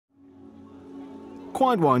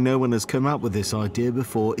Quite why no one has come up with this idea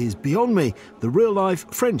before is beyond me. The real-life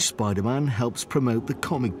French Spider-Man helps promote the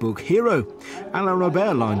comic book hero. Alain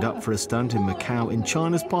Robert lined up for a stunt in Macau in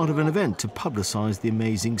China as part of an event to publicise the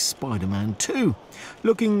amazing Spider-Man 2.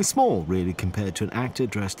 Looking small, really, compared to an actor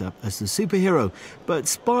dressed up as the superhero. But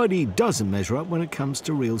Spidey doesn't measure up when it comes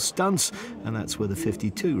to real stunts, and that's where the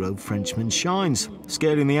 52-year-old Frenchman shines,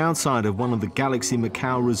 scaling the outside of one of the Galaxy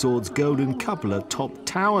Macau Resort's golden cupola top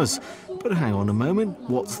towers. But hang on a moment,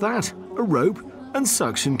 what's that? A rope and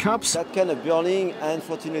suction cups? That kind of burning,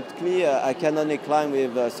 unfortunately, I can only climb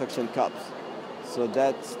with suction cups. So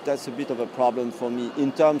that's a bit of a problem for me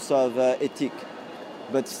in terms of ethic.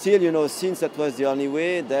 But still, you know, since that was the only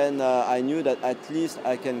way, then I knew that at least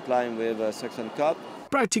I can climb with a suction cup.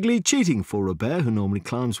 Practically cheating for Robert, who normally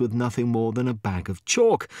climbs with nothing more than a bag of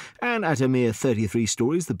chalk. And at a mere 33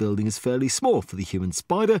 stories, the building is fairly small for the human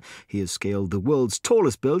spider. He has scaled the world's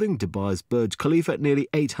tallest building, Dubai's Burj Khalifa, at nearly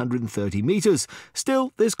 830 metres.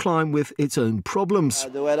 Still, this climb with its own problems.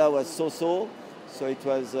 The weather was so it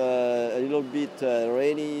was a little bit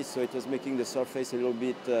rainy, so it was making the surface a little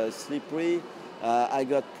bit slippery. I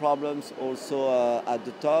got problems also at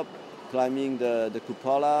the top, climbing the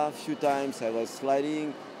cupola. A few times I was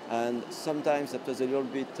sliding, and sometimes that was a little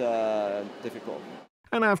bit difficult.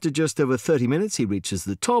 And after just over 30 minutes, he reaches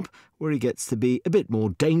the top, where he gets to be a bit more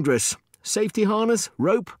dangerous. Safety harness,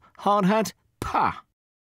 rope, hard hat, pah!